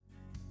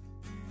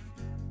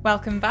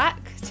Welcome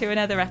back to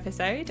another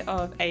episode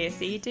of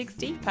ASE Digs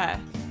Deeper.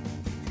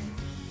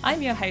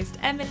 I'm your host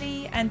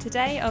Emily, and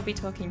today I'll be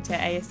talking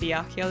to ASE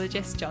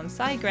archaeologist John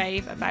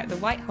Sygrave about the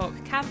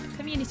Whitehawk Camp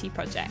Community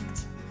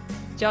Project.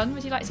 John,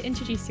 would you like to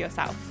introduce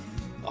yourself?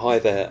 Hi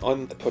there,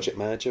 I'm the project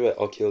manager at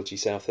Archaeology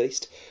South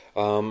East.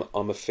 I'm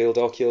a field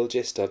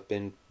archaeologist. I've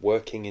been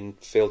working in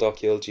field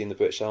archaeology in the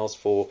British Isles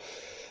for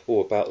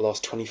about the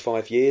last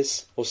 25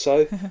 years or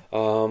so.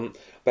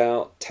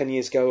 About 10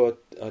 years ago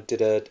I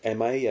did a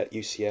MA at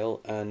UCL,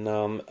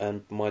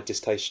 and my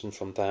dissertation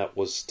from that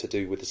was to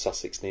do with the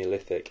Sussex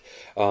Neolithic.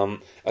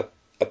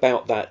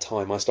 About that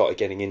time I started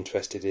getting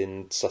interested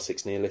in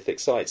Sussex Neolithic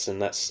sites,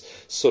 and that's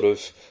sort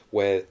of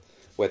where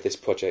this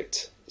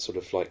project sort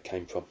of like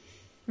came from.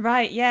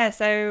 Right, yeah,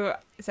 so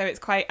it's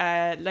quite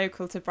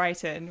local to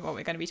Brighton, what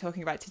we're going to be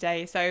talking about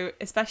today. So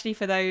especially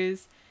for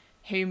those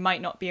who might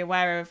not be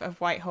aware of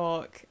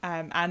Whitehawk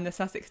and the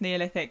Sussex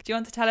Neolithic, do you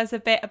want to tell us a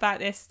bit about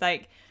this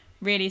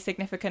really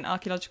significant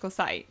archaeological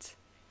site?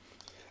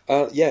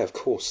 Yeah, of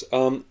course.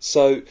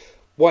 So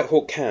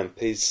Whitehawk Camp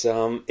is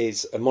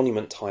a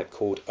monument type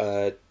called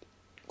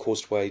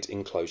causewayed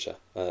enclosure,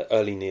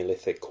 early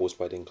Neolithic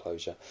causewayed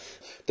enclosure.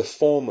 The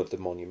form of the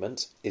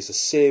monument is a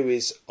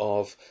series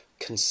of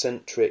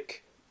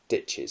concentric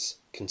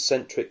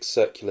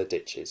circular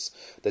ditches.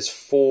 There's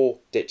 4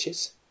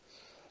 ditches,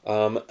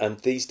 and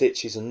these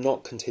ditches are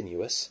not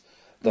continuous.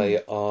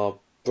 They are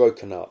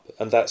broken up,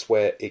 and that's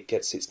where it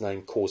gets its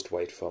name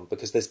causewayed from,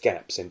 because there's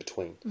gaps in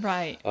between.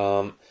 Right.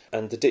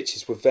 And the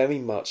ditches were very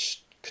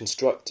much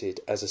constructed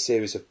as a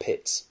series of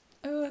pits.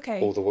 Oh, okay.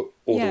 All the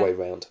way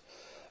round.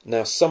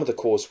 Now, some of the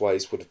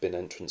causeways would have been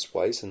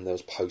entranceways, and there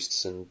was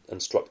posts and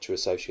structure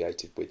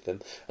associated with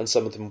them, and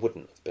some of them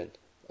wouldn't have been.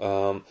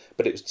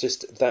 But it was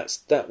just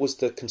that was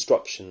the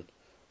construction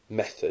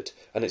method,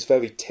 and it's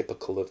very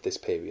typical of this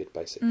period,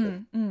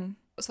 basically.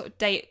 What sort of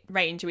date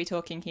range are we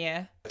talking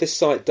here? This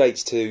site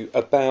dates to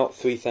about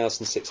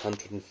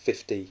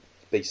 3650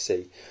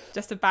 BC.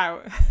 Just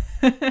about.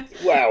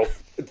 Well,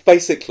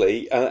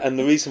 basically, and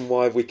the reason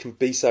why we can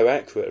be so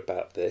accurate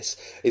about this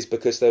is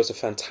because there was a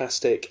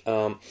fantastic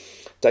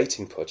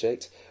dating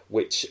project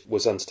which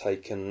was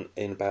undertaken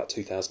in about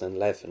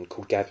 2011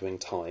 called Gathering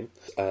Time,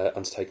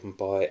 undertaken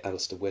by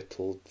Alistair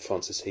Whittle,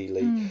 Francis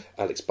Healy,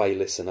 Alex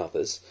Bayliss and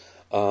others.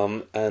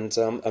 And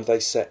they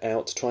set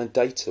out to try and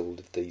date all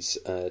of these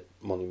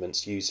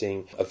monuments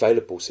using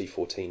available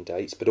C14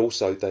 dates, but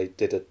also they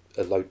did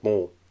a load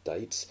more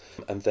dates,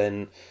 and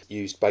then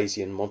used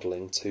Bayesian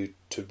modelling to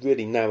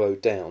really narrow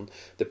down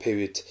the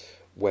period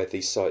where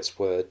these sites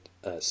were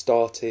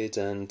started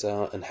and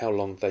how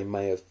long they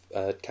may have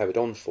carried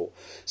on for.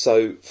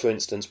 So, for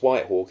instance,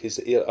 Whitehawk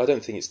I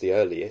don't think it's the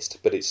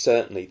earliest, but it's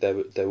certainly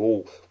they're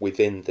all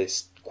within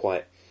this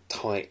quite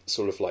tight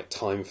sort of like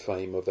time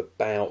frame of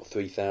about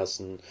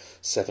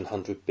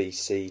 3700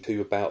 BC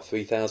to about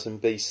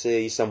 3000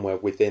 BC, somewhere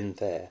within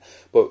there.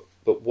 But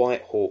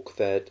Whitehawk,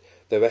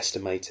 they're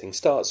estimating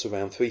starts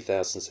around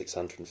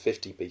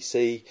 3650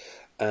 BC,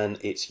 and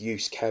its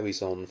use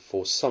carries on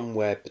for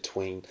somewhere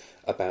between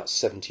about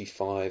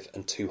 75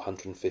 and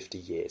 250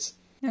 years.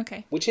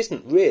 Okay. Which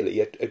isn't really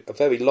a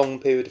very long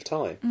period of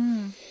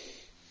time.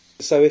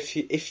 So if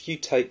you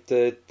take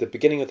the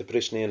beginning of the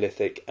British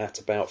Neolithic at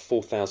about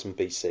 4000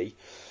 BC,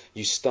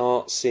 you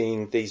start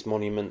seeing these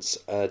monuments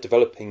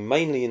developing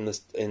mainly in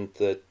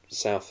the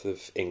south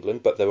of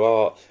England, but there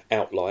are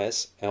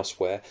outliers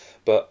elsewhere.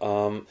 But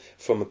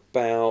from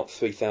about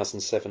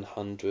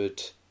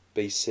 3700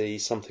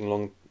 BC, something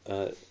along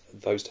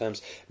those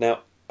terms.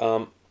 Now,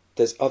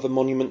 there's other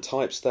monument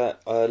types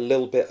that are a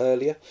little bit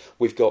earlier.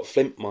 We've got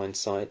flint mine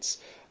sites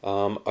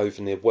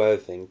over near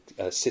Worthing,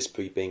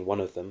 Cissbury being one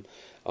of them,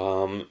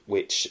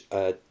 which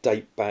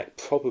date back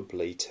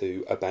probably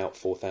to about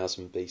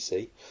 4000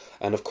 BC.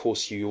 And of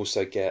course you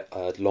also get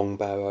long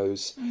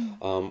barrows,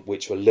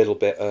 which are a little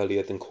bit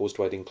earlier than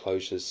causewayed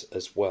enclosures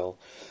as well.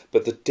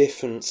 But the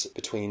difference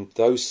between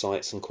those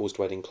sites and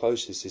causewayed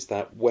enclosures is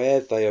that where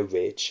they are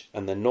rich,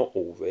 and they're not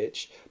all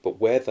rich, but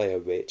where they are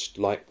rich,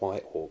 like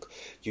Whitehawk,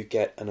 you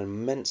get an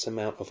immense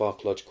amount of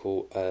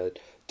archaeological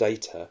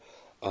data,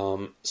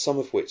 some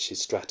of which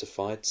is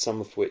stratified,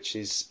 some of which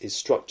is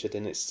structured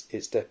in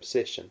its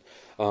deposition.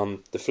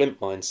 The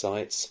flint mine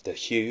sites, they're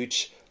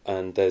huge,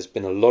 and there's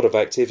been a lot of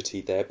activity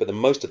there, but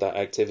most of that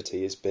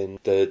activity has been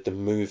the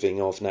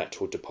moving of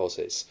natural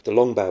deposits. The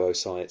long barrow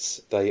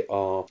sites, they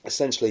are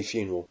essentially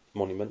funeral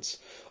monuments,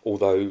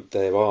 although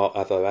there are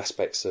other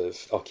aspects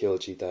of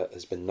archaeology that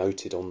has been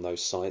noted on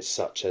those sites,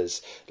 such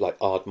as like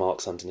aard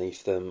marks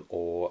underneath them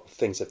or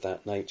things of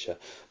that nature.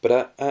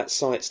 But at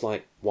sites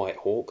like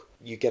Whitehawk,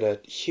 you get a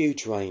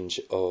huge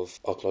range of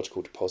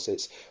archaeological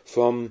deposits,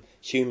 from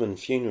human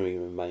funerary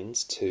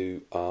remains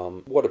to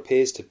what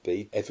appears to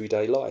be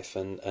everyday life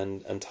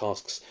and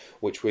tasks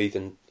which were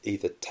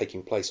either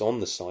taking place on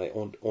the site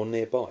or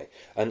nearby.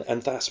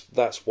 And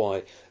that's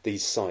why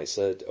these sites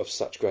are of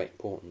such great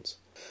importance.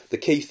 The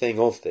key thing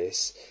of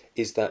this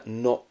is that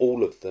not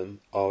all of them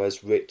are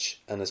as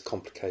rich and as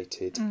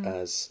complicated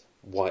as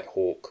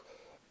Whitehawk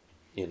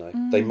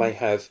They may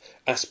have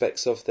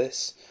aspects of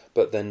this,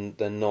 but then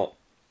they're not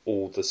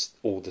all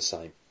the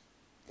same.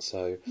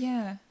 So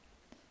yeah.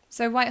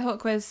 So White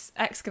Hawk was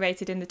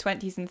excavated in the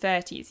 20s and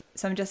 30s.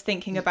 So I'm just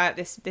thinking about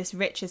this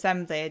rich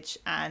assemblage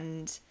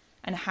and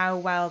how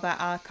well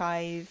that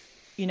archive,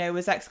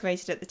 was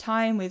excavated at the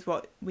time with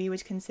what we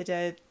would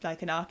consider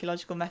like an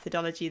archaeological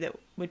methodology that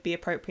would be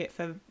appropriate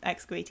for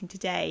excavating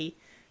today,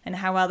 and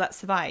how well that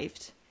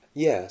survived.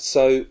 Yeah,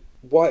 so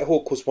White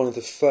Hawk was one of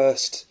the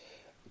first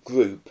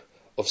group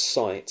of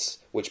sites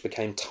which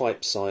became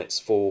type sites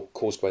for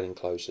coarse-grained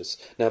enclosures.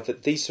 Now,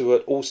 these were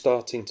all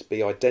starting to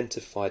be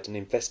identified and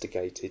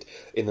investigated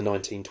in the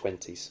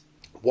 1920s.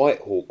 White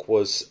Hawk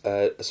was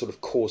a sort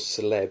of coarse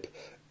celeb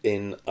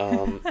in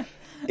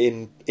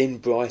in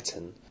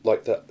Brighton,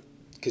 like that,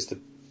 because the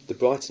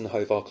Brighton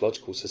Hove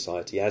Archaeological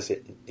Society, as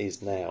it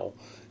is now,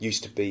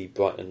 used to be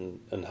Brighton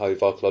and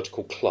Hove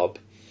Archaeological Club.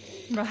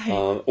 Right.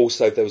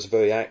 Also, there was a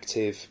very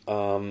active,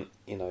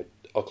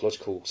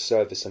 archaeological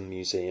service and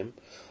museum.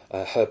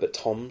 Herbert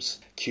Toms,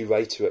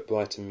 curator at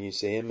Brighton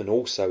Museum, and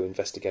also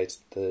investigated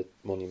the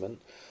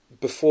monument.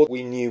 Before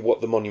we knew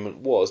what the monument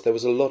was, there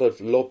was a lot of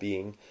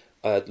lobbying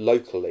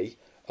locally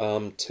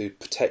to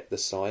protect the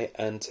site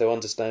and to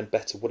understand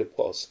better what it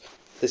was.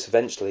 This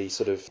eventually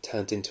sort of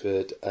turned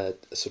into a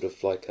sort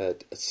of like a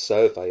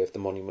survey of the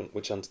monument,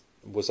 which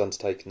was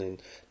undertaken in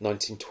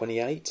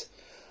 1928.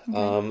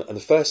 And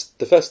the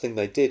first thing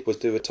they did was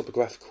do a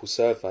topographical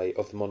survey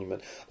of the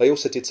monument. They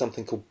also did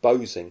something called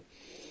bosing,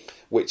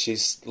 which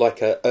is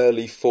like an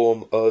early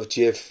form of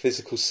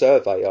geophysical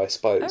survey, I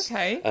suppose.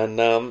 Okay. And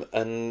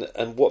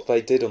what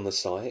they did on the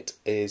site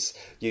is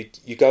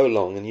you go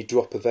along and you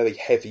drop a very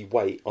heavy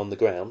weight on the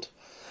ground,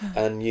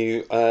 and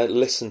you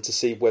listen to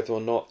see whether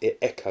or not it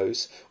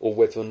echoes or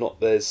whether or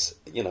not there's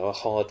a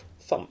hard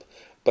thump.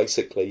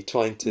 Basically,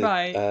 trying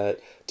to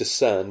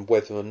discern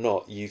whether or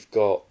not you've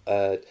got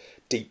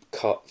deep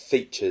cut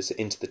features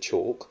into the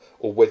chalk,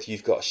 or whether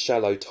you've got a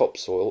shallow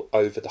topsoil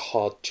over the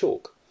hard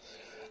chalk.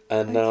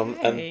 And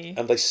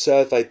and they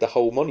surveyed the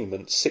whole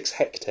monument, 6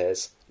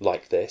 hectares,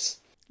 like this.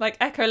 Like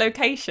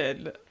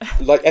echolocation.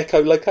 Like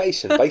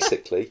echolocation,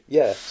 basically.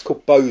 Yeah, it's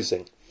called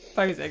bosing.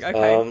 Bosing,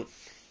 okay.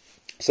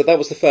 So that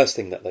was the first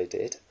thing that they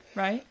did.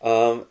 Right.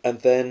 And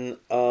then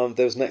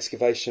there was an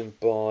excavation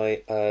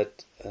by a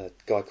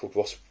guy called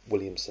Ross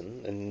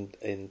Williamson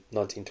in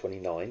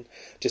 1929,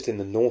 just in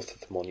the north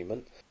of the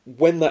monument.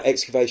 When that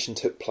excavation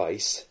took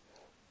place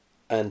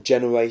and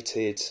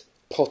generated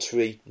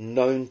pottery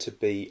known to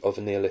be of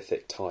a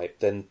Neolithic type,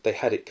 then they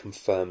had it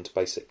confirmed,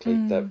 basically,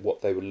 that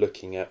what they were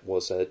looking at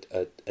was a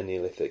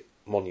Neolithic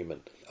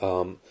monument.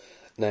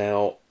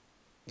 Now,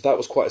 that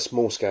was quite a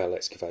small-scale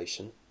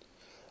excavation,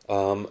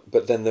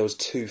 but then there was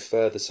 2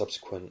 further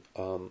subsequent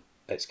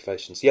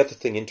excavations. The other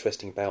thing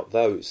interesting about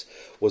those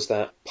was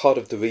that part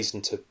of the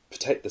reason to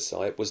protect the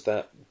site was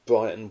that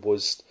Brighton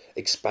was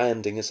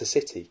expanding as a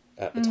city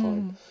at the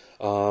time.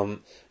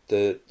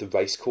 The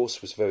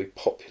racecourse was very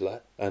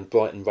popular, and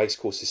Brighton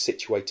Racecourse is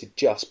situated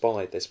just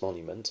by this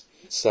monument.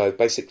 So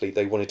basically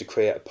they wanted to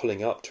create a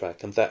pulling up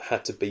track, and that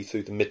had to be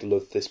through the middle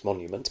of this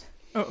monument.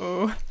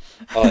 Uh-oh.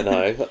 I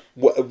know,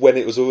 when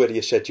it was already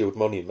a scheduled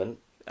monument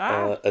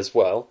as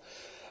well.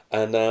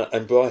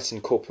 And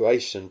Brighton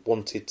Corporation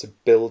wanted to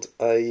build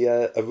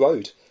a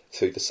road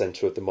through the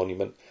centre of the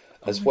monument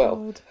as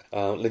well,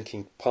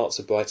 linking parts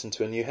of Brighton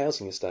to a new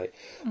housing estate.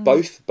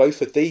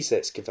 Both of these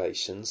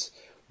excavations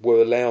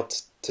were allowed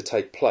to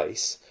take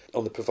place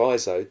on the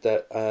proviso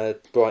that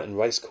Brighton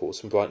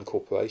Racecourse and Brighton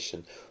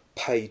Corporation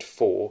paid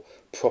for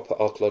proper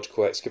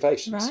archaeological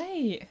excavations.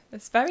 Right,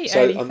 it's very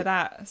early for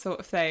that sort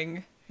of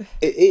thing.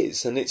 It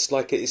is, and it's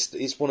like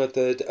it's one of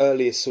the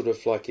earliest sort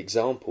of like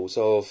examples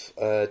of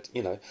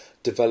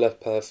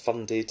developer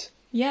funded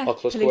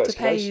archaeological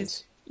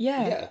excavations.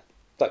 Yeah,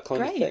 that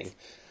kind of thing.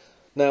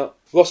 Now,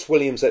 Ross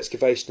Williams'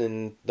 excavation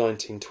in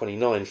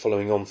 1929,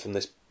 following on from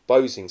this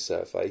Bosing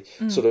survey,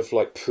 sort of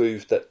like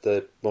proved that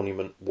the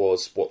monument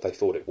was what they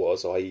thought it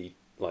was, i.e.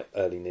 like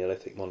early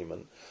Neolithic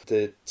monument.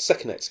 The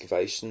second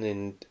excavation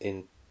in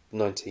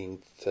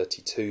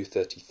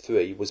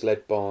 1932-33 was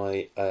led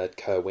by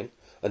Kerwin,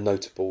 a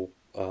notable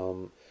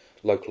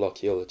local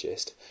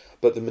archaeologist,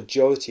 but the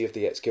majority of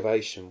the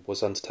excavation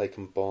was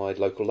undertaken by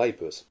local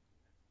labourers.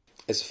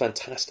 It's a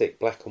fantastic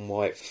black and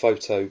white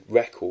photo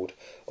record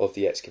of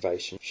the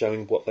excavation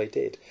showing what they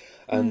did.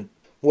 And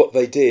what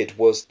they did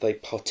was they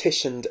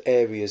partitioned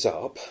areas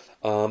up,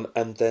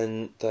 and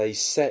then they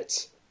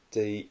set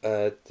the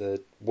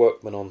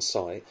workmen on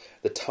site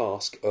the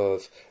task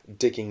of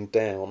digging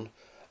down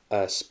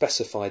a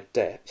specified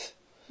depth,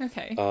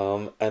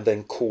 and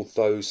then called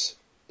those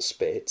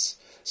spits.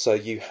 So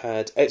you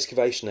had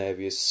excavation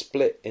areas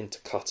split into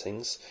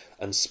cuttings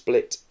and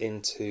split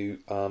into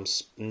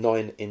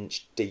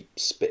 9-inch deep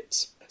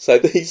spits. So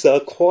these are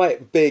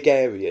quite big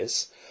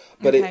areas,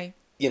 but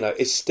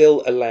it's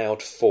still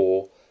allowed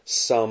for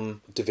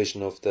some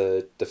division of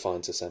the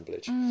finds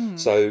assemblage.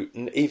 So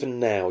even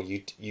now,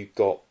 you've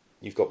got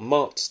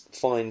marked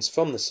finds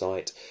from the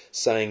site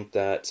saying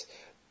that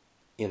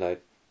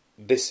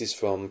this is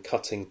from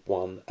cutting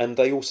 1, and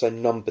they also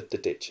numbered the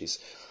ditches.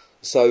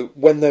 So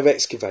when they're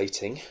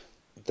excavating,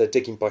 they're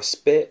digging by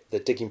spit, they're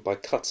digging by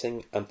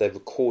cutting, and they're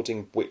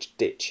recording which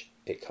ditch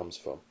it comes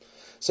from.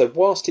 So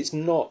whilst it's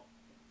not,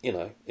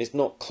 it's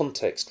not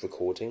context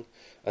recording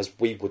as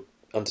we would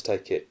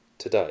undertake it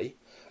today,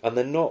 and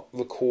they're not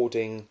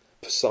recording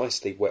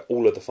precisely where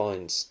all of the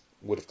finds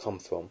would have come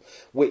from,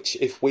 which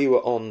if we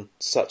were on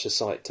such a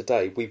site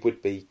today, we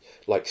would be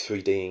like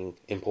 3Ding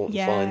important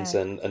finds,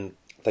 and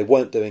they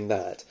weren't doing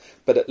that.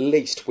 But at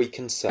least we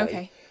can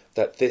say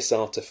that this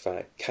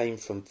artefact came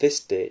from this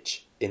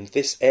ditch, in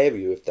this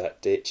area of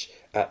that ditch,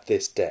 at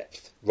this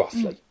depth,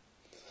 roughly.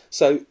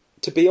 So,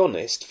 to be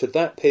honest, for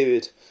that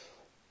period,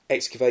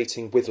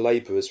 excavating with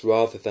labourers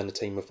rather than a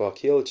team of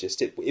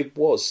archaeologists, it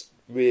was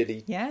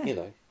really,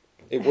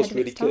 it was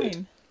really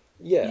good.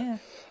 Yeah.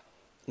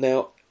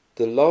 Now,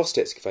 the last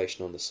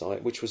excavation on the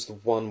site, which was the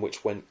one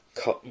which went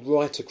cut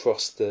right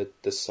across the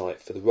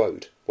site for the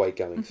roadway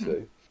going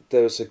through,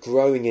 there was a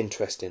growing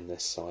interest in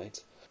this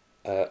site.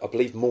 I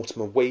believe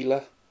Mortimer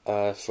Wheeler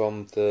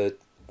from the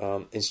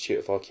Institute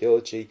of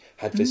Archaeology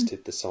had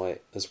visited the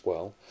site as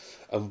well.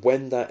 And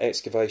when that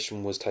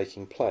excavation was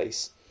taking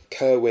place,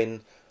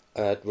 Kirwan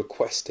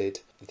requested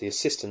the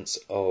assistance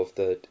of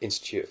the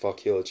Institute of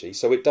Archaeology.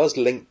 So it does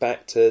link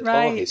back to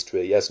our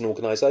history as an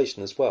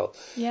organisation as well.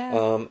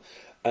 Yeah.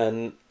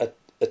 And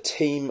a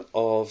team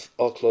of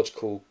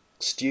archaeological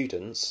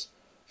students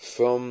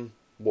from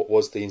what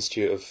was the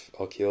Institute of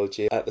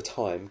Archaeology at the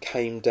time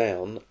came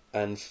down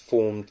and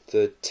formed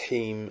the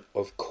team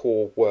of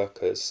core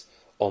workers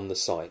on the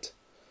site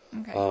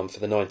for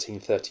the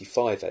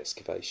 1935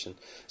 excavation.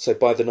 So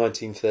by the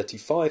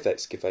 1935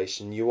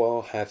 excavation, you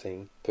are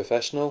having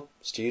professional,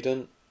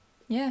 student,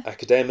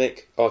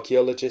 academic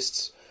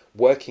archaeologists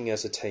working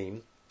as a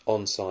team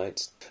on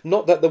site.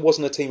 Not that there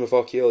wasn't a team of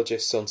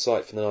archaeologists on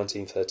site for the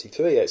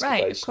 1933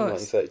 excavation,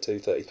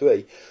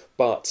 1932-33,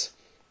 but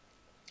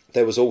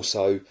there was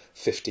also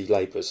 50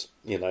 labourers,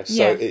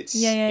 so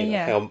it's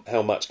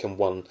how much can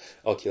one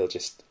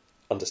archaeologist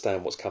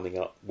understand what's coming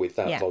up with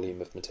that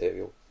volume of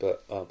material.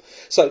 But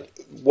so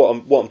what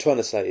I'm trying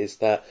to say is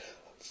that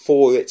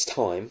for its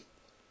time,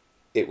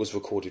 it was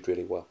recorded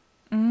really well.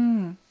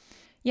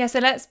 Yeah, so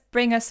let's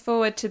bring us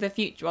forward to the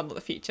future. Well, not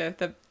the future,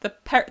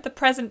 the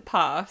present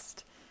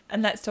past,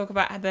 and let's talk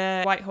about how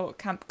the Whitehawk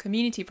Camp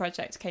Community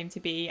Project came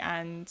to be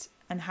and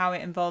how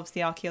it involves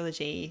the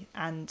archaeology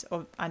and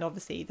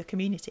obviously the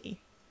community.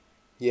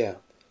 Yeah,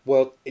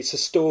 well, it's a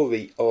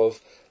story of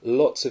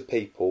lots of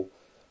people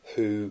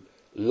who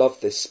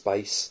love this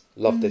space,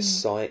 love this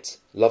site,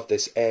 love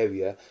this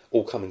area,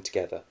 all coming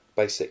together,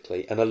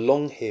 basically, and a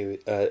long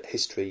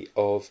history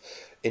of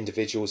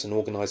individuals and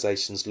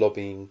organisations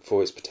lobbying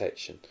for its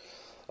protection.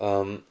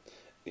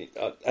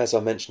 As I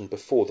mentioned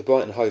before, the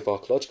Brighton Hove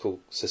Archaeological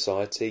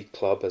Society,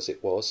 club as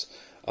it was,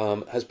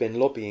 has been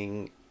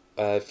lobbying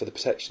for the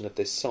protection of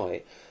this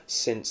site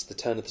since the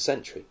turn of the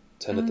century,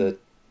 of the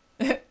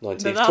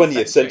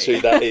 20th century,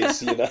 that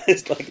is.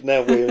 It's like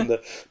now we're in the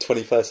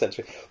 21st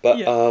century.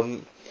 But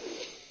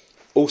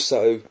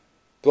also,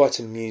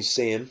 Brighton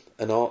Museum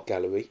and Art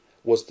Gallery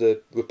was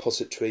the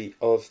repository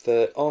of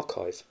the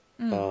archive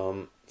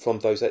from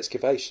those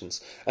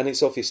excavations, and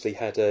it's obviously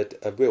had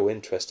a real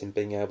interest in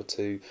being able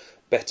to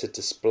better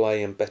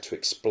display and better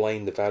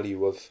explain the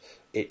value of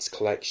its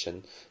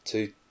collection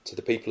to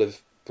the people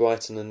of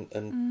Brighton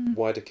and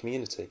wider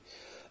community.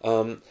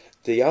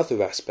 The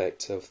other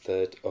aspect of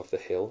the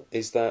hill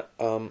is that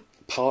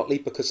partly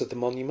because of the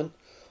monument,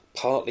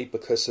 partly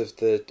because of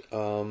the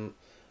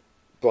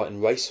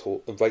Brighton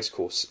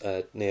racecourse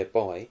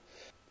nearby,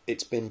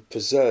 it's been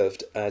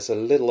preserved as a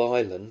little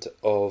island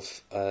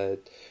of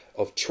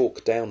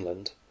chalk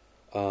downland,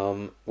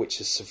 which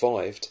has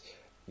survived,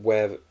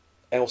 where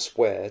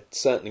elsewhere,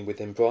 certainly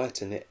within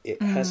Brighton,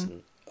 it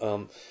hasn't.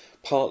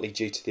 Partly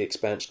due to the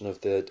expansion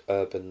of the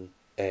urban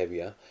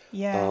area,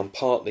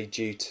 partly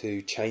due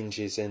to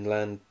changes in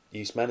land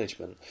use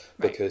management,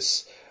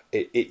 because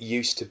it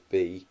used to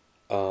be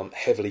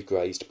heavily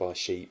grazed by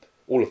sheep.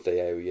 All of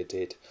the area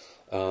did,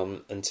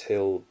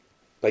 until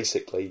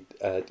basically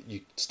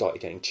you started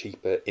getting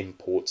cheaper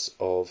imports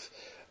of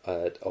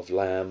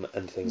lamb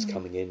and things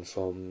coming in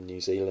from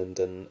New Zealand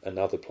and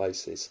other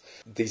places.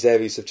 These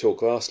areas of chalk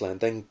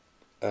grassland then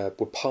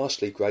were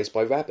partially grazed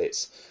by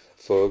rabbits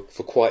for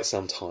quite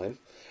some time.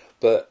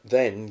 But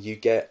then you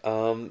get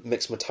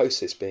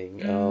myxomatosis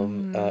being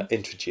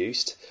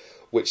introduced,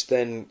 which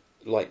then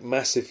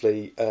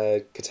massively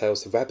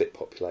curtails the rabbit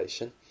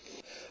population.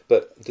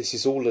 But this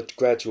is all a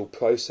gradual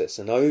process,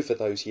 and over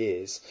those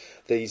years,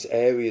 these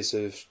areas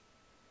of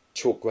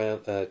chalk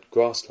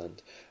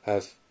grassland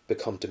have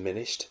become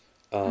diminished,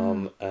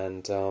 and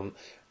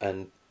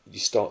you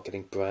start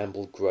getting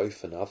bramble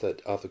growth and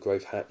other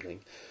growth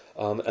happening.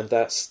 And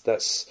that's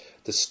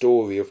the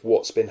story of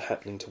what's been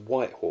happening to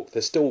Whitehawk.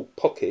 There's still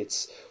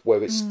pockets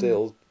where it's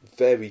still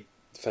very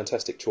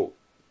fantastic chalk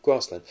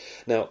grassland.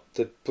 Now,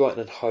 the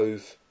Brighton and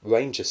Hove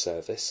Ranger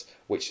Service,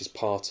 which is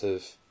part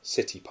of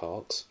City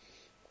Parks,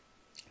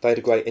 they had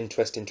a great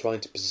interest in trying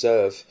to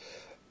preserve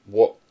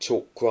what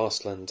chalk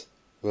grassland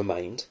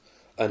remained,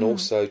 and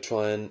also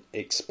try and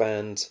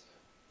expand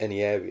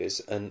any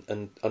areas and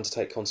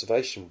undertake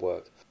conservation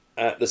work.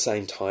 At the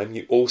same time,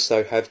 you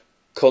also have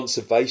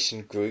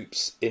conservation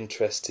groups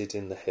interested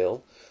in the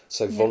hill,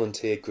 so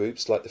volunteer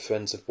groups like the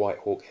Friends of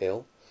Whitehawk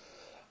Hill.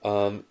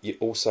 You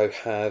also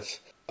have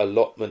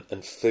allotment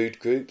and food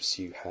groups.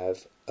 You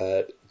have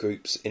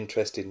groups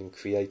interested in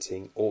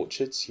creating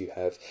orchards. You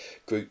have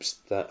groups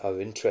that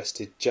are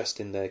interested just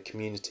in their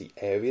community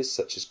areas,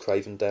 such as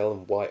Cravendale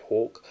and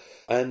Whitehawk,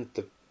 and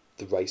the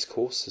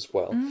racecourse as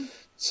well.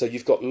 So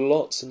you've got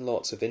lots and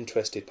lots of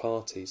interested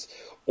parties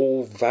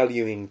all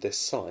valuing this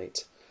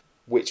site,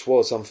 which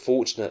was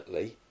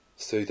unfortunately,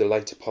 through the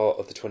later part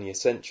of the 20th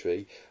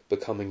century,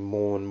 becoming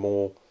more and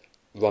more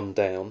run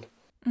down.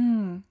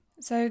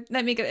 So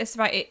let me get this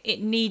right.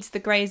 It needs the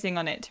grazing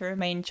on it to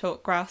remain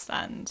chalk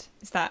grassland.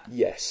 Is that?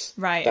 Yes.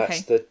 Right,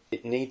 okay.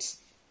 It needs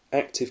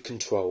active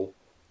control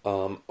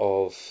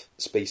of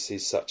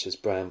species such as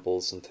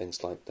brambles and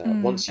things like that.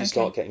 Once you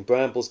start getting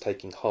brambles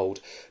taking hold,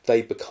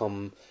 they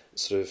become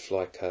sort of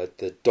like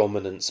the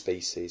dominant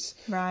species.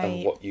 Right.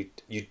 And what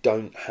you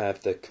don't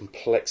have the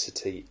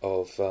complexity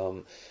of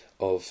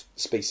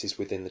species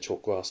within the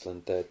chalk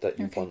grassland that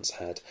you once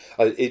had.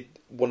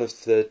 One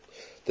of the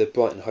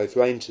Brighton Hove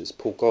Rangers,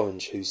 Paul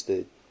Gorringe, who's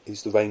the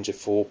ranger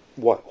for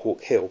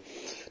Whitehawk Hill,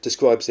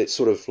 describes it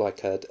sort of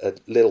like a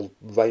little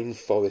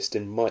rainforest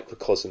in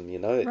microcosm. You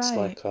know, it's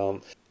like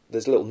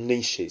there's little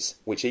niches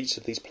which each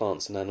of these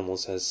plants and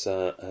animals has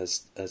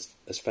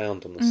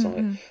found on the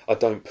site. I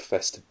don't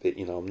profess to be,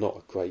 I'm not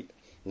a great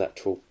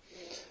natural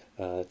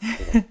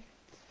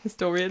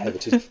historian.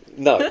 Heritage.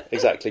 No,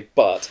 exactly.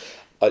 But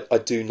I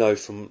do know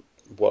from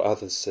what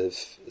others have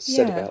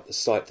said about the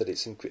site that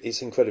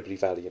it's incredibly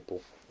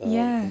valuable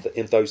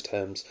in those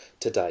terms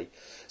today.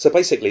 So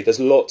basically, there's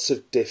lots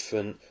of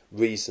different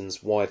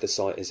reasons why the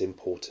site is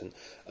important,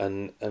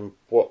 and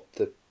what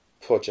the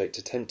project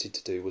attempted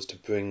to do was to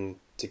bring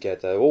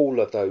together all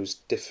of those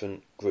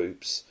different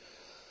groups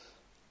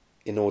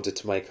in order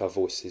to make our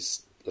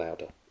voices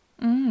louder.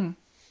 And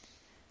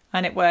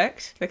it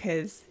worked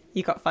because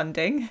you got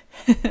funding.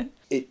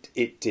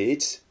 It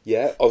did,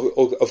 yeah.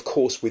 Of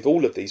course, with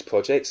all of these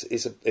projects,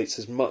 it's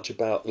as much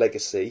about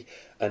legacy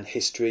and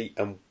history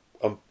and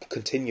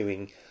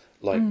continuing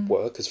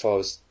work as far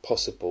as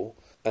possible.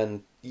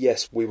 And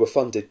yes, we were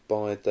funded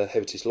by the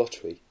Heritage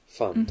Lottery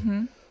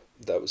Fund.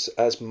 That was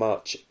as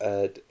much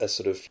a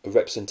sort of a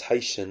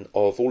representation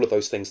of all of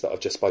those things that I've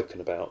just spoken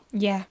about.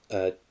 Yeah.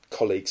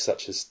 Colleagues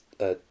such as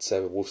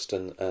Sarah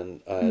Wolfston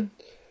and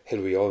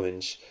Hilary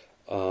Orange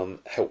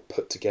helped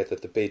put together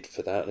the bid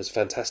for that, and it's a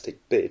fantastic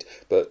bid,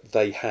 but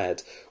they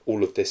had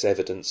all of this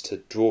evidence to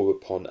draw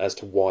upon as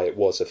to why it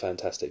was a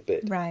fantastic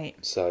bid. Right.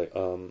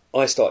 So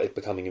I started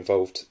becoming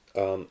involved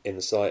in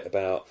the site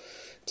about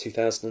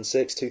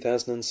 2006,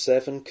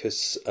 2007,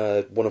 because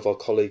one of our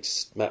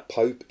colleagues, Matt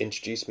Pope,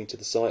 introduced me to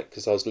the site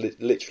because I was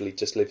literally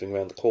just living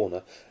around the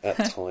corner at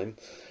the time.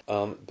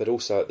 But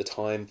also at the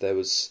time there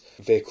was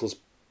vehicles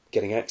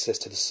getting access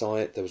to the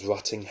site, there was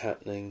rutting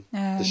happening,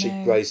 the sheep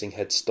grazing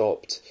had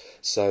stopped,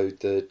 so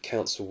the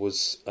council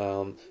was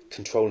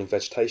controlling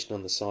vegetation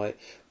on the site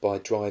by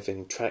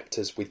driving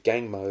tractors with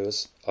gang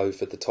mowers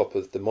over the top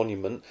of the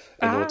monument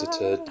in order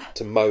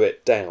to mow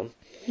it down.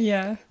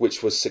 Yeah.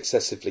 Which was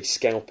successively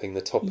scalping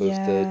the top of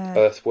the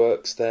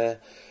earthworks there.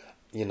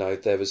 You know,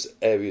 there was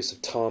areas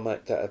of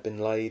tarmac that had been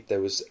laid.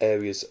 There was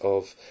areas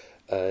of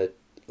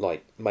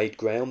made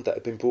ground that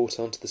had been brought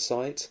onto the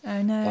site.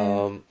 Oh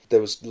no. There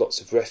was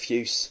lots of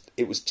refuse.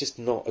 It was just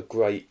not a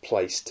great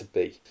place to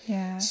be.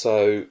 Yeah.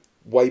 So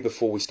way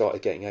before we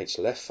started getting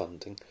HLF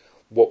funding,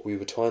 what we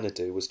were trying to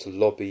do was to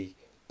lobby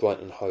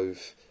Brighton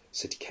Hove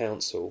City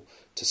Council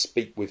to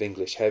speak with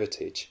English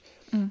Heritage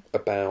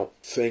about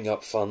freeing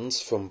up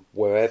funds from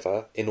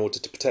wherever in order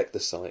to protect the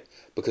site,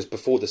 because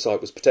before the site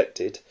was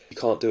protected you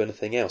can't do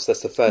anything else.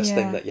 That's the first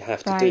thing that you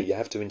have to do. You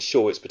have to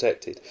ensure it's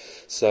protected.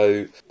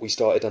 So we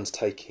started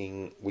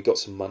we got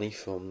some money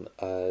from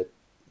the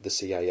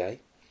CAA.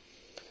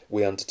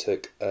 We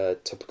undertook a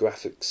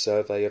topographic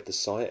survey of the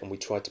site and we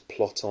tried to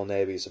plot on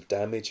areas of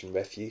damage and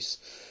refuse.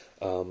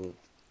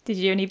 Did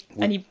you do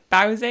any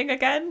bowsing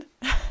again?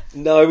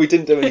 No, we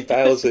didn't do any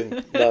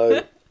bowsing.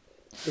 No,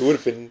 it would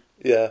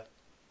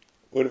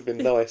have been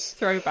nice.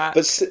 Throwback.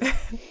 But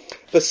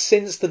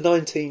since the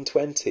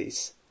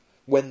 1920s,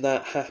 when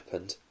that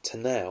happened, to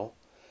now,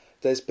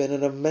 there's been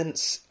an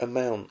immense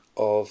amount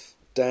of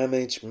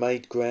damage,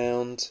 made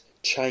ground,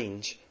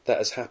 change that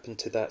has happened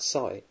to that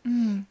site.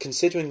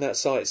 Considering that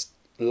site's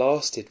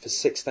lasted for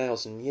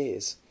 6,000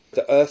 years,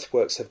 the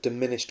earthworks have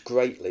diminished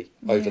greatly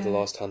over the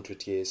last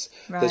 100 years.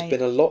 Right. There's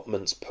been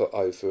allotments put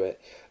over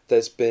it.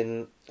 There's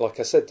been, like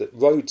I said, that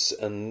roads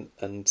and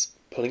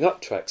pulling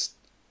up tracks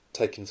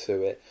taken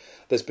through it.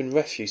 There's been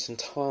refuse and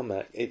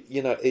tarmac.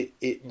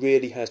 It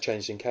really has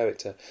changed in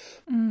character.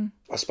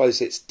 I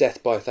suppose it's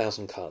death by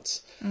 1,000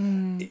 cuts.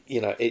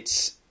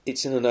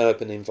 It's in an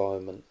urban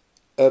environment.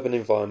 Urban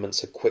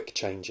environments are quick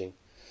changing,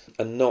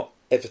 and not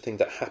everything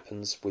that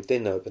happens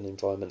within urban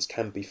environments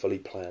can be fully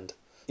planned.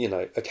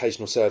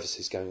 occasional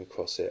services going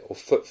across it, or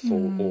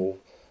footfall, or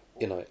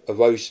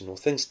erosion, or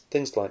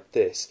things like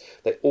this.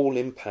 They all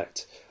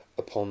impact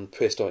upon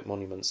prehistoric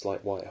monuments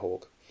like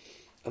Whitehawk,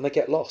 and they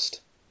get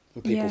lost,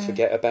 and people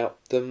forget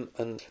about them.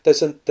 And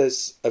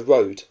there's a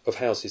road of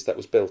houses that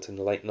was built in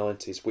the late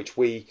 90s, which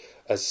we,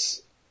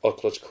 as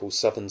Archaeological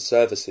Southern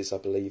Services, I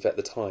believe at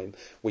the time,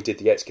 we did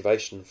the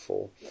excavation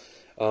for.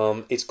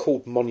 It's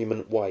called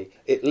Monument Way.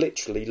 It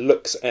literally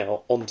looks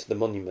out onto the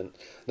monument.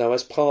 Now,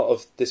 as part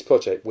of this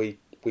project, we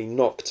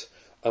knocked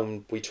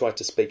and we tried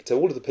to speak to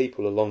all of the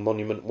people along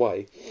Monument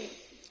Way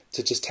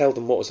to just tell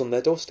them what was on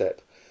their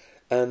doorstep.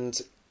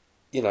 And,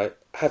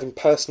 having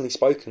personally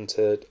spoken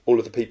to all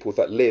of the people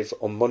that live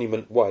on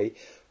Monument Way,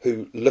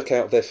 who look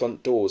out their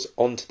front doors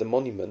onto the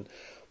monument,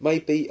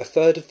 maybe a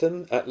third of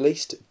them, at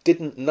least,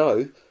 didn't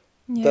know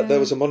that there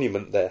was a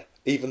monument there,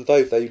 even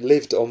though they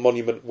lived on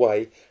Monument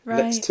Way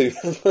next to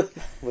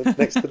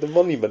the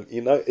monument.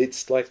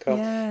 It's like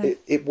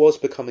it was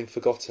becoming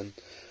forgotten.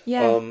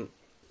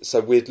 So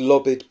we'd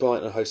lobbied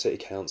Brighton and Hove City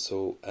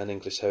Council and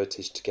English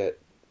Heritage to get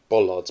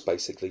bollards,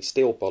 basically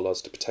steel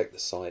bollards, to protect the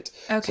site,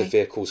 so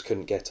vehicles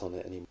couldn't get on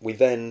it anymore. We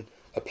then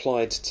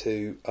applied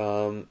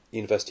to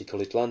University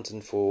College London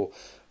for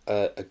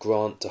a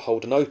grant to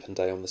hold an open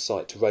day on the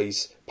site to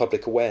raise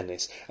public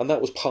awareness, and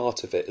that was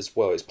part of it as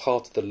well. It's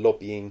part of the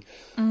lobbying,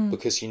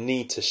 because you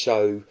need to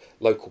show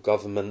local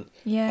government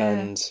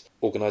and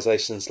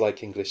organisations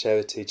like English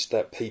Heritage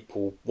that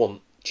people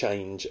want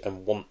change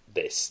and want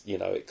this.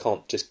 It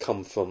can't just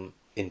come from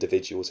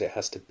individuals, it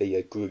has to be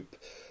a group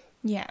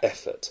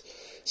effort.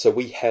 So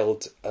we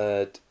held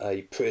a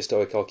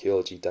prehistoric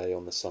archaeology day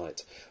on the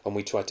site, and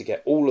we tried to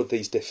get all of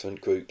these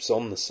different groups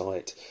on the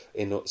site.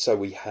 So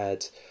we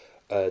had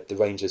the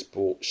rangers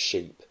brought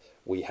sheep,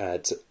 we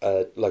had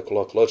a local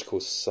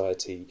archaeological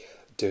society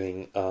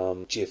doing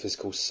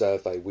geophysical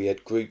survey, we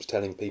had groups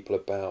telling people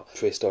about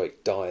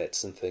prehistoric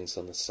diets and things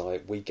on the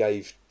site, we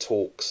gave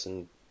talks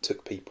and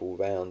took people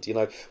around.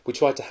 We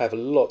tried to have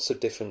lots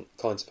of different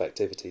kinds of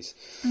activities.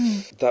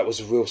 That was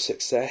a real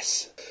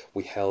success.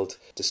 We held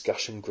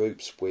discussion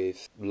groups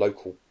with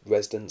local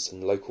residents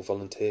and local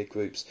volunteer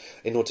groups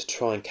in order to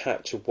try and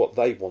capture what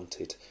they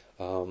wanted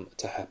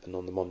to happen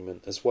on the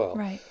monument as well.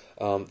 Right.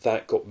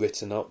 That got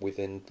written up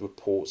within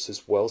reports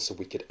as well, so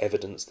we could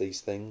evidence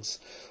these things.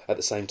 At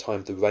the same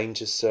time, the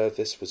Rangers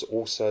Service was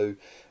also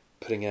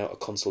putting out a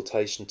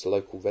consultation to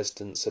local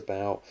residents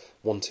about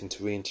wanting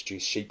to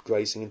reintroduce sheep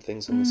grazing and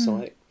things on the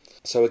site.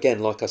 So again,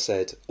 like I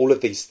said, all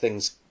of these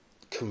things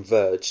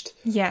converged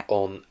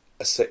on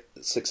a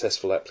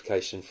successful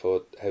application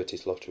for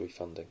Heritage Lottery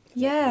funding.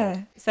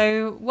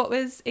 So what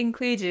was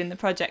included in the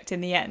project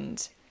in the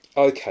end?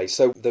 Okay,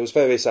 so there was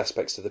various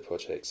aspects to the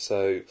project.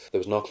 So there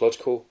was an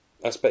archaeological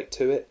aspect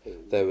to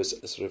it. There was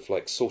a sort of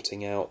like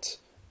sorting out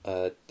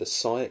the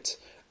site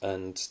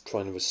and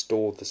trying to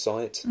restore the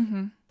site.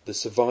 The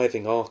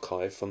surviving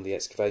archive from the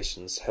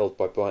excavations held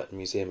by Brighton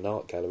Museum and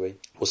Art Gallery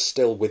was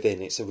still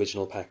within its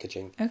original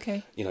packaging.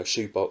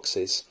 Shoe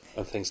boxes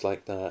and things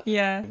like that.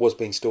 It was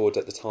being stored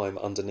at the time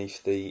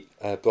underneath the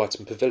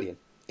Brighton Pavilion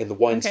in the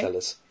wine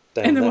cellars.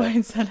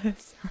 Wine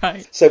cellars,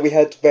 right. So we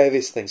had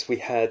various things. We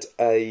had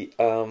an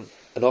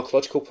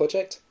archaeological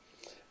project.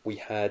 We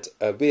had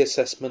a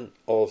reassessment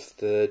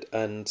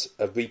and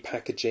a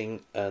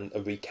repackaging and a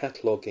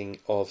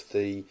recataloguing of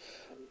the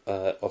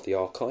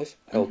archive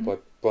held by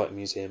Brighton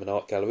Museum and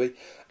Art Gallery,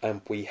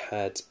 and we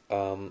had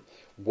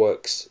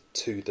works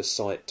to the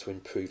site to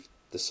improve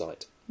the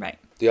site. Right.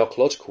 The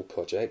archaeological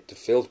project, the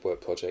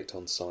fieldwork project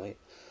on site,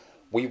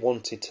 we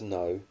wanted to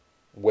know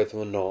whether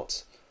or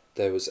not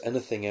there was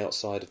anything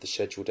outside of the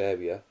scheduled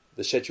area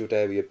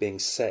being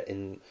set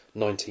in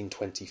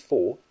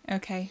 1924,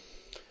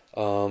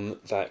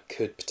 that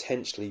could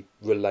potentially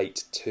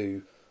relate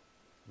to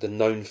the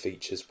known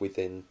features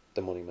within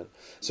the monument.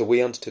 So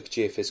we undertook a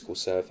geophysical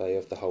survey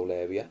of the whole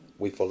area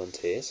with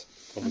volunteers,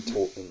 and we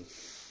taught them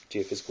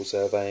geophysical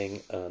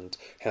surveying and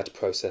how to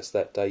process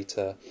that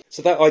data.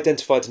 So that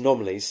identified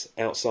anomalies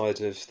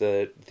outside of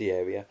the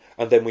area,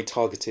 and then we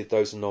targeted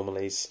those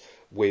anomalies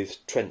with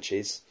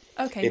trenches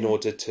in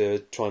order to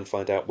try and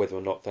find out whether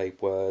or not they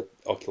were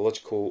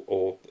archaeological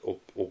or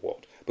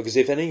what. Because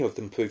if any of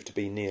them proved to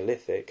be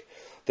Neolithic,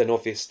 then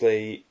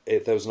obviously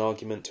there was an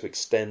argument to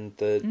extend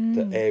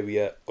the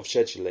area of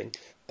scheduling.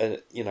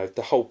 And,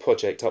 the whole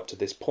project up to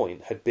this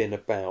point had been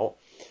about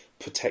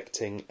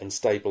protecting and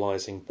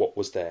stabilising what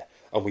was there.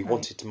 And we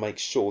wanted to make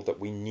sure that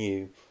we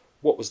knew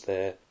what was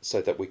there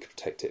so that we could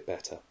protect it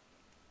better.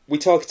 We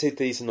targeted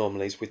these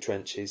anomalies with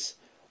trenches,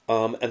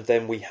 and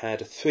then we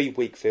had a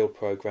 3-week field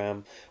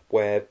programme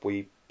where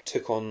we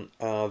took on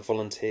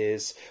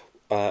volunteers.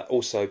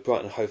 Also,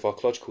 Brighton and Hove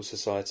Archaeological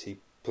Society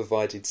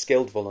provided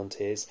skilled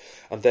volunteers,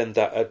 and then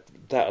that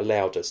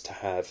allowed us to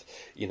have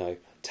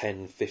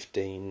 10,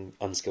 15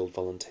 unskilled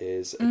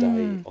volunteers a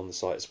day on the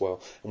site as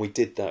well, and we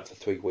did that for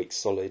 3 weeks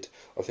solid.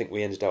 I think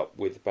we ended up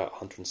with about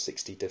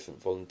 160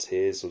 different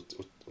volunteers or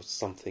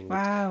something.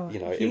 Wow,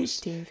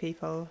 huge team of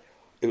people.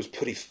 It was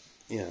pretty,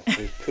 it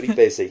was pretty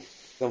busy.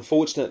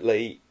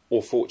 Unfortunately,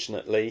 or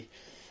fortunately,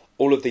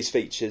 all of these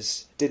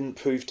features didn't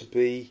prove to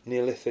be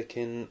Neolithic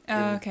in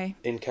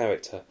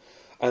character.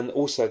 And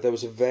also there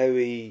was a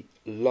very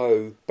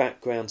low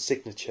background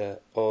signature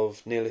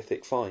of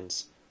Neolithic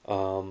finds,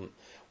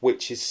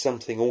 which is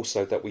something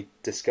also that we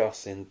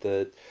discuss in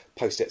the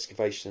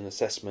post-excavation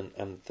assessment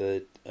and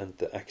the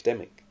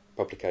academic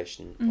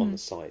publication on the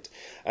site,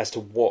 as to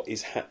what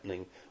is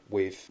happening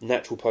with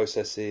natural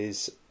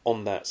processes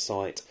on that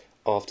site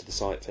after the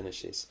site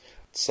finishes,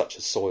 such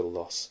as soil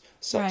loss,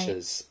 such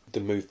as the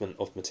movement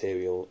of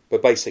material.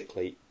 But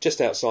basically, just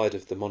outside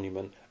of the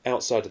monument,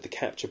 outside of the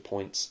capture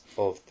points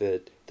of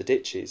the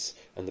ditches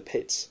and the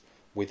pits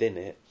within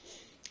it,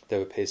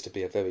 there appears to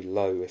be a very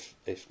low,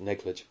 if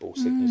negligible,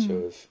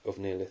 signature of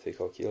Neolithic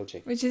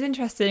archaeology. Which is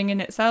interesting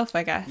in itself,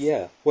 I guess.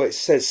 Yeah, well, it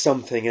says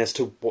something as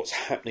to what's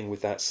happening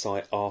with that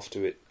site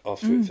after it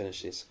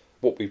finishes.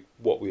 What we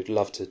would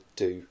love to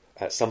do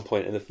at some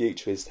point in the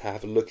future is to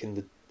have a look in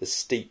the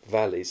steep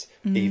valleys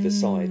either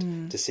side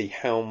to see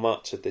how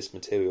much of this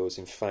material has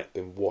in fact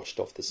been washed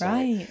off the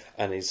site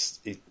and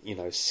is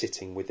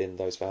sitting within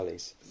those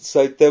valleys.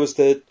 So there was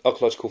the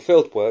archaeological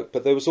field work,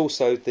 but there was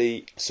also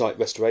the site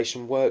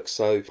restoration work.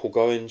 So Paul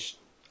Gorringe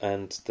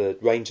and the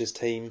Rangers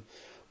team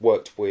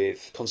worked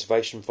with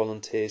conservation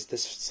volunteers.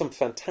 There's some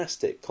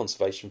fantastic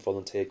conservation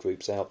volunteer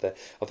groups out there.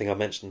 I think I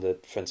mentioned the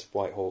Friends of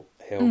Whitehall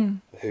Hill,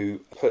 who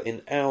put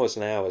in hours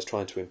and hours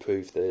trying to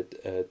improve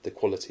the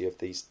quality of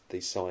these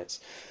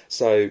sites.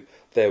 So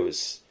there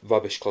was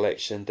rubbish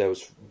collection, there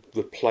was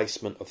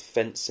replacement of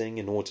fencing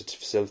in order to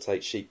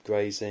facilitate sheep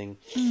grazing.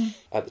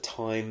 At the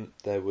time,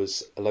 there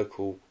was a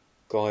local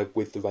guy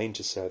with the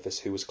Ranger Service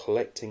who was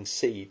collecting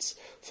seeds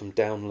from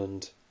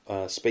downland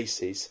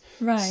species,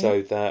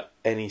 so that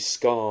any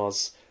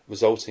scars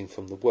resulting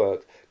from the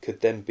work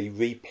could then be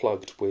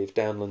replugged with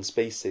downland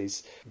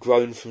species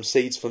grown from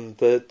seeds from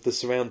the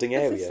surrounding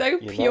area. This is so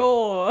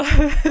pure.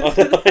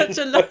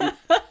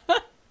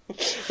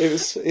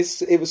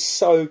 It was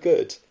so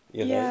good,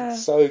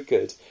 so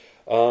good.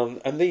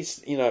 And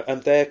these,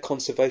 and their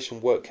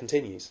conservation work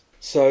continues.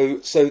 So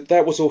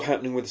that was all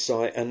happening with the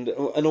site, and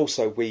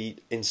also we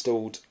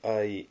installed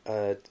a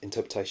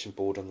interpretation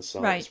board on the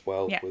site as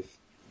well, with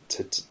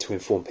to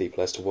inform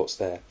people as to what's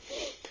there.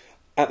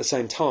 At the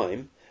same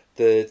time,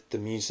 the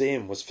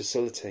museum was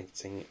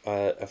facilitating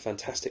a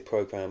fantastic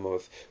programme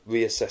of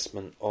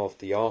reassessment of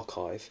the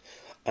archive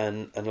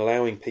and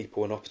allowing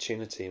people an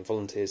opportunity, and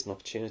volunteers an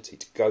opportunity,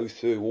 to go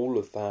through all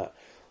of that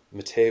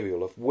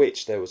material, of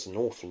which there was an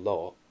awful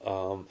lot,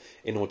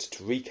 in order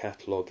to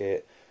recatalogue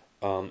it,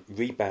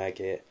 rebag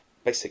it,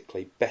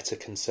 basically better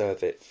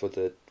conserve it for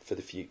the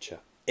future.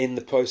 In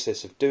the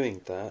process of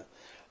doing that,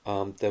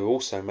 they're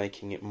also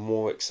making it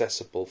more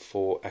accessible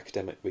for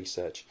academic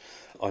research.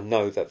 I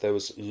know that there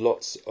was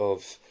lots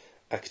of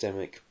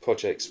academic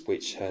projects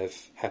which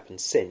have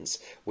happened since,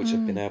 which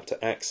have been able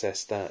to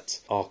access that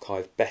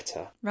archive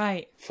better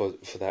for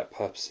that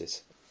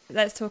purposes.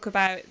 Let's talk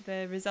about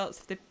the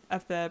results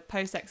of the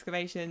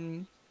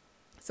post-excavation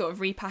sort of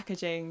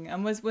repackaging.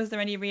 And was there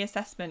any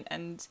reassessment,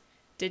 and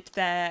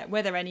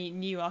were there any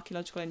new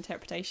archaeological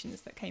interpretations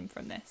that came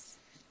from this?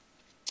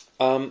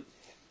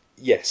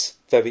 Yes,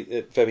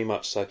 very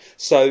much so.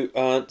 So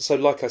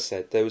like I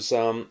said, there was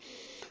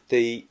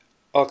the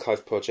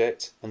archive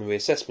project and the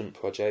reassessment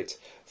project.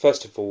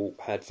 First of all,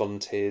 had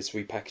volunteers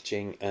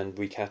repackaging and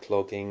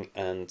recataloguing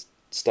and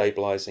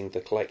stabilising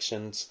the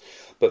collections.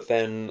 But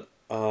then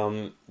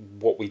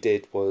what we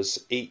did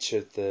was each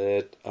of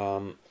the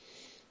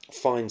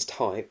finds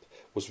type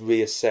was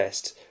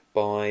reassessed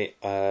by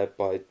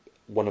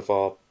one of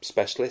our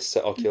specialists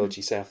at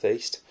Archaeology South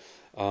East.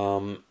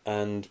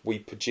 And we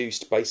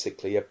produced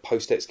basically a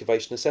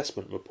post-excavation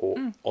assessment report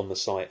on the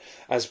site,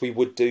 as we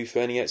would do for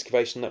any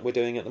excavation that we're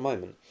doing at the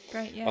moment.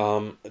 Great,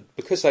 yeah.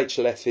 Because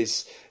HLF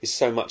is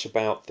so much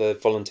about the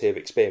volunteer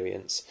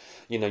experience,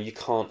 you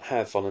can't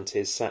have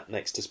volunteers sat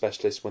next to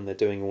specialists when they're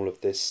doing all of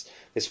this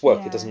work.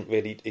 Yeah. It doesn't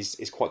really,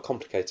 is quite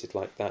complicated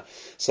like that.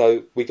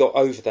 So we got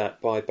over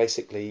that by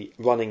basically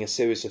running a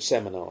series of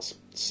seminars.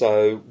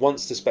 So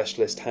once the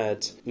specialist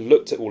had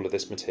looked at all of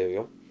this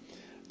material,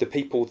 the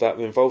people that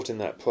were involved in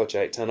that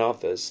project and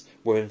others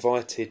were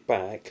invited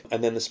back,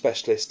 and then the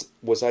specialist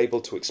was able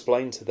to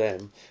explain to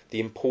them the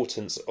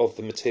importance of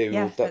the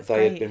material that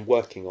they had been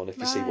working on, if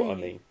you see what I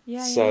mean.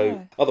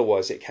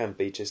 Otherwise it can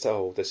be just,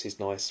 this is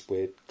nice,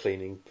 we're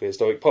cleaning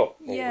prehistoric pot.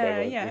 Or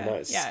whatever.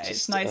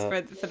 It's nice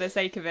for the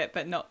sake of it,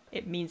 but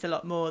it means a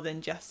lot more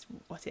than just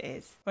what it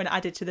is when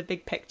added to the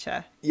big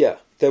picture. Yeah,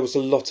 there was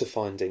a lot of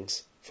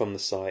findings from the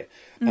site,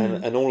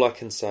 and all I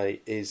can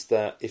say is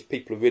that if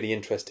people are really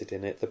interested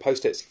in it, the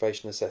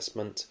post-excavation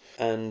assessment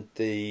and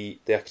the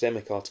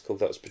academic article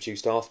that was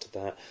produced after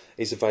that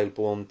is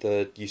available on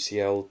the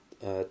UCL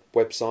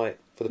website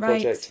for the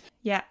project.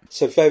 Yeah.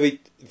 So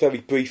very, very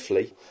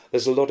briefly,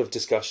 there's a lot of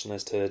discussion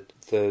as to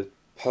the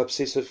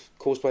purposes of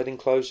causewayed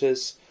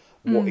enclosures,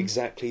 what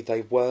exactly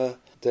they were.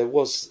 There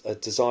was a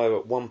desire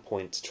at one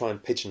point to try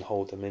and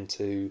pigeonhole them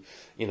into,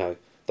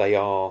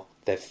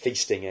 they're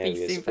feasting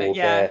areas,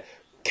 or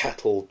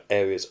cattle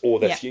areas or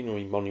their Yeah.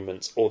 funerary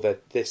monuments or their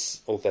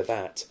this or their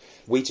that.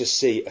 We just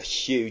see a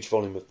huge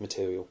volume of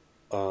material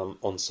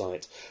on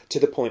site, to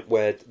the point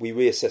where we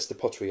reassess the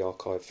pottery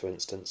archive, for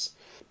instance,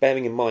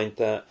 bearing in mind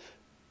that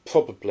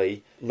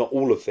probably not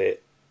all of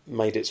it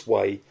made its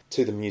way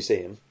to the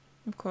museum.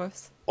 Of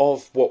course.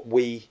 Of what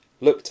we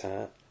looked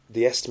at,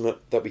 the estimate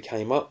that we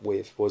came up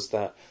with was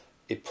that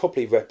it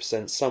probably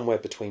represents somewhere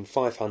between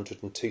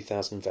 500 and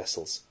 2,000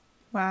 vessels.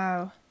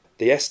 Wow.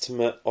 The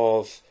estimate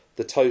of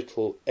the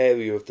total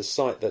area of the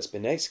site that's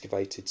been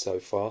excavated so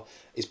far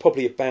is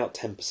probably about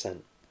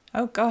 10%.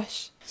 Oh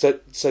gosh. So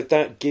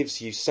that gives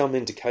you some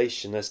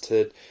indication as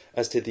to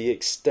the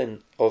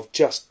extent of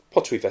just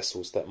pottery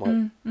vessels that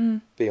might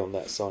be on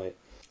that site.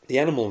 The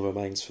animal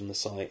remains from the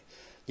site.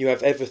 You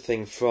have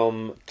everything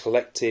from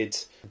collected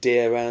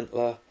deer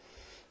antler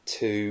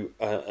to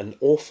an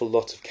awful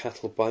lot of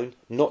cattle bone,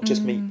 not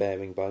just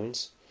meat-bearing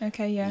bones.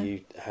 Okay, yeah.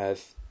 You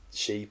have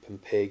sheep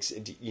and pigs.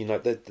 You know,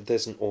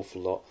 there's an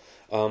awful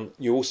lot.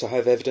 You also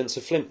have evidence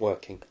of flint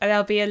working.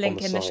 There'll be a link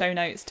the in the site. show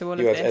notes to all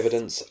You of have this.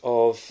 evidence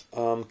of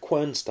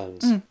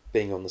quernstones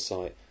being on the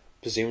site,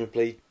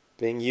 presumably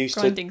being used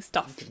Grinding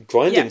stuff.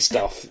 grinding Yeah.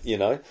 stuff, you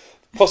know,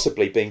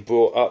 possibly being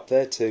brought up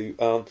there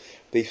to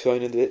be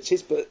thrown in the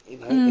ditches. But you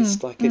know,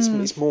 it's like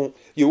it's more.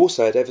 You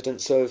also had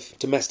evidence of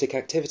domestic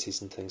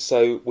activities and things.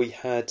 So we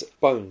had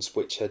bones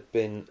which had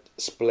been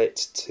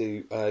split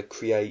to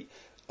create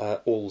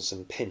awls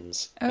and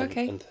pins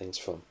Okay. and things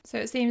from. So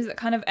it seems that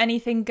kind of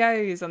anything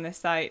goes on this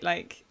site,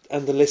 like...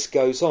 And the list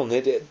goes on.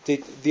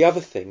 The other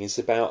thing is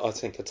about, I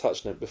think I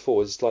touched on it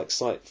before, is like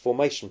site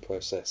formation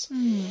process.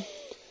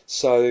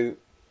 So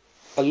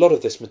a lot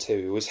of this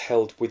material is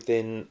held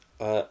within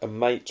a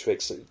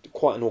matrix,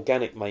 quite an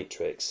organic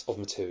matrix of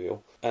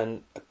material,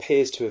 and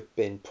appears to have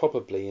been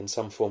probably in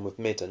some form of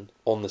midden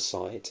on the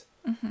site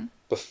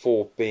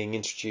before being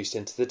introduced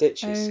into the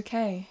ditches.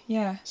 Okay,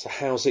 yeah. So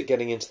how's it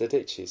getting into the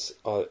ditches?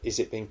 Is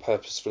it being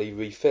purposefully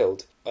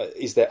refilled?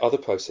 Is there other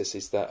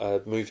processes that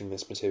are moving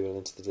this material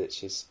into the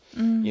ditches?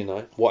 You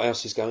know, what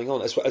else is going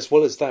on? As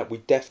well as that, we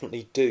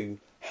definitely do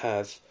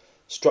have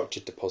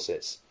structured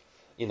deposits.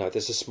 You know,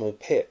 there's a small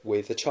pit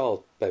with a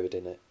child buried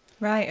in it.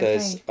 Right,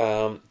 There's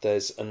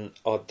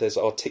there's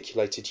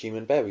articulated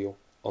human burial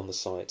on the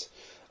site,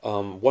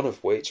 one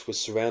of which was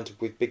surrounded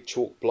with big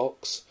chalk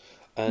blocks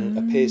and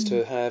appears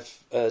to have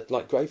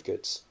like grave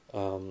goods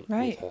Right.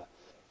 with her.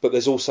 But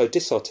there's also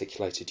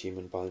disarticulated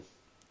human bone.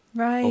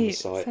 Right, on the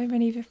site. so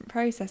many different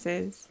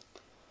processes.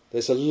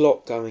 There's a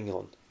lot going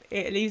on.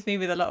 It leaves me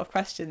with a lot of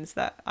questions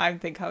that I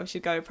think I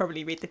should go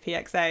probably read the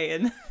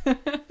PXA and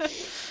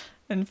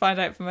and find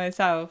out for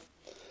myself.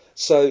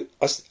 So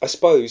I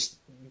suppose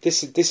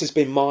this has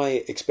been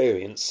my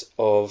experience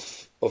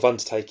of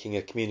undertaking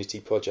a community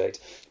project,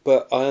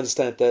 but I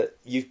understand that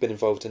you've been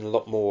involved in a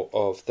lot more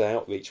of the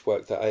outreach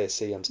work that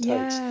ASC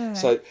undertakes. Yeah.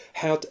 So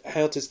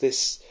how does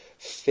this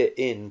fit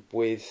in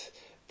with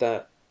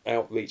that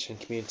outreach and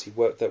community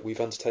work that we've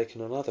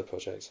undertaken on other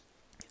projects?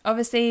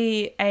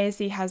 Obviously,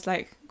 ASC has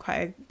like quite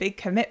a big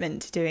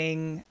commitment to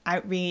doing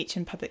outreach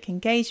and public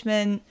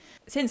engagement.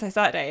 Since I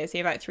started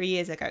ASC about 3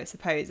 years ago, I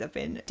suppose, I've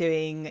been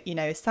doing, you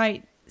know,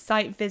 site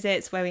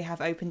visits where we have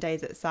open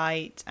days at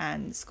site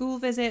and school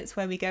visits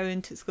where we go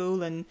into school.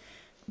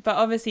 But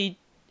obviously,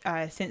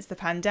 since the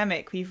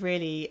pandemic, we've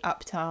really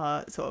upped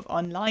our sort of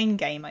online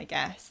game, I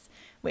guess,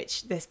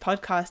 which this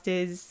podcast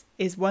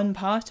is one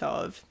part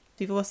of.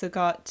 We've also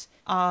got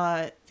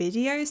our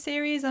video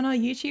series on our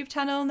YouTube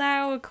channel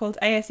now called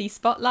ASC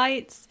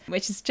Spotlights,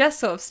 which is just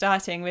sort of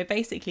starting. We're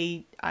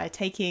basically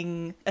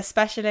taking a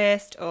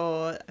specialist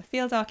or a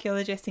field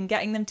archaeologist and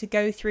getting them to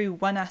go through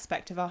one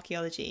aspect of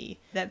archaeology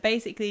that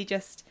basically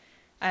just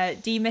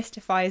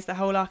demystifies the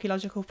whole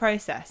archaeological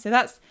process. So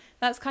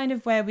that's kind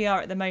of where we are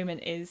at the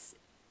moment, is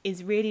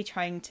really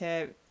trying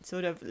to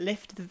sort of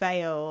lift the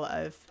veil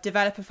of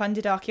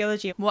developer-funded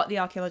archaeology, what the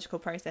archaeological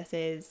process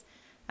is,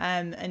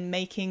 and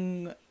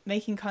making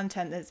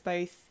content that's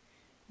both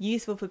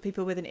useful for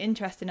people with an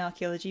interest in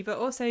archaeology, but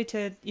also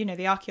to, you know,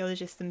 the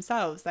archaeologists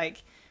themselves.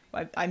 Like,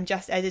 I'm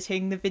just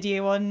editing the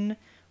video on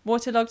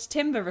waterlogged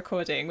timber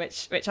recording,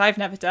 which I've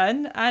never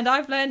done, and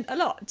I've learned a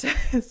lot.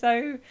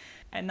 So,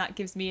 and that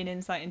gives me an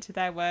insight into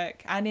their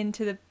work and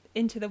into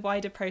the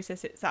wider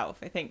process itself.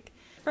 I think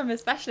from a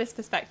specialist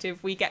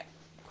perspective, we get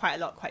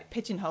quite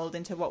pigeonholed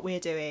into what we're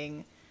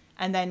doing,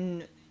 and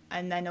then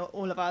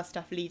all of our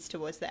stuff leads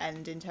towards the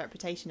end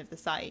interpretation of the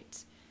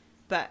site.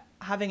 But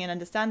having an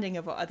understanding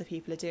of what other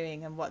people are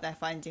doing and what they're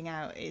finding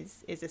out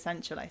is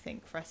essential, I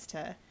think, for us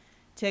to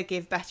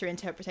give better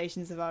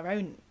interpretations of our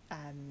own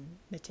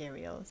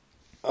materials.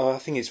 I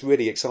think it's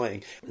really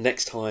exciting.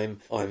 Next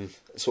time I'm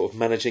sort of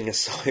managing a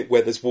site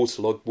where there's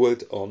waterlogged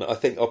wood on, I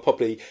think I'll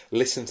probably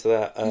listen to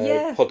that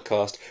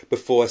podcast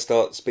before I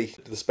start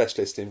speaking to the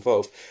specialist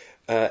involved,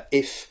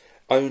 if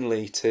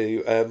only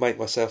to make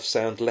myself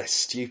sound less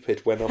stupid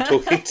when I'm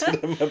talking to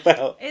them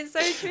about It's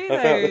so true,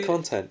 about the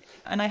content.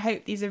 And I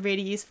hope these are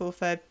really useful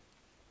for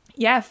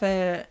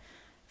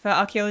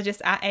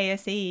archaeologists at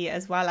ASE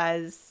as well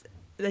as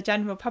the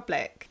general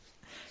public.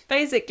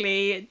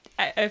 basically,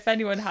 if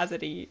anyone has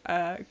any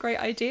great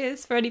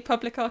ideas for any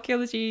public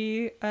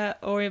archaeology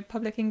or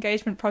public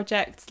engagement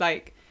projects,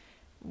 like,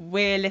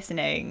 we're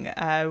listening.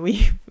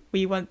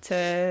 We want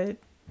to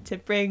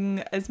bring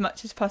as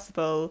much as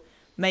possible,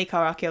 make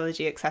our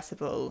archaeology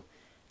accessible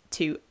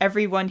to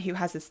everyone who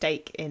has a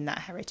stake in that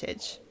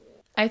heritage.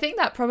 I think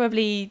that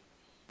probably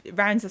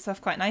rounds us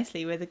off quite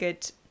nicely with a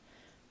good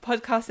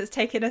podcast that's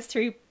taken us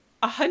through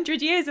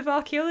 100 years of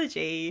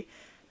archaeology.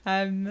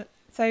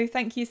 So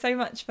thank you so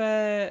much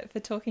for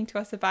talking to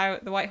us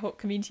about the White Hawk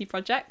Community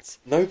Project.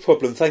 No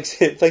problem. Thank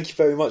you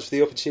very much for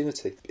the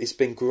opportunity. It's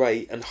been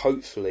great, and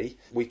hopefully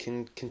we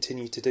can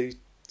continue to do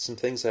some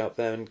things out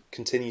there and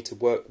continue to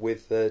work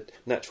with the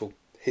natural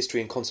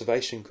history and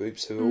conservation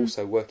groups who are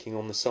also working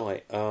on the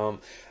site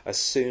as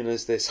soon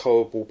as this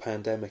horrible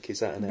pandemic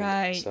is at an end.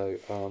 Right. So,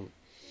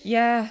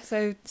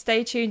 so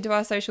stay tuned to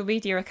our social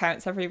media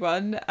accounts,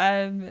 everyone,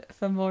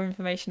 for more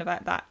information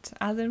about that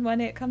as and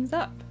when it comes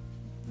up.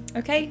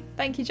 Okay,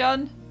 thank you,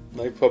 John.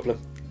 No problem.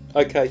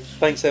 Okay,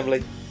 thanks,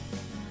 Emily.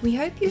 We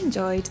hope you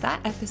enjoyed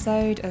that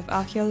episode of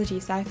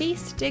Archaeology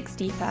Southeast Digs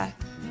Deeper.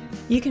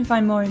 You can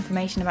find more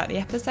information about the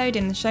episode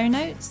in the show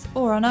notes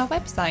or on our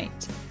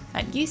website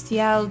at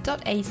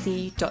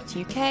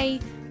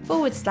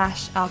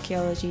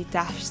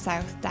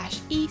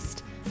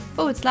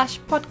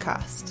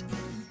ucl.ac.uk/archaeology-south-east/podcast.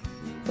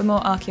 For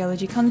more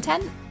archaeology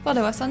content,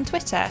 follow us on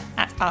Twitter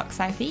at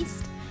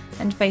ArcSoutheast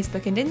and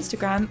Facebook and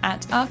Instagram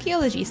at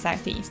Archaeology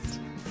Southeast.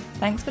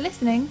 Thanks for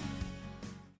listening.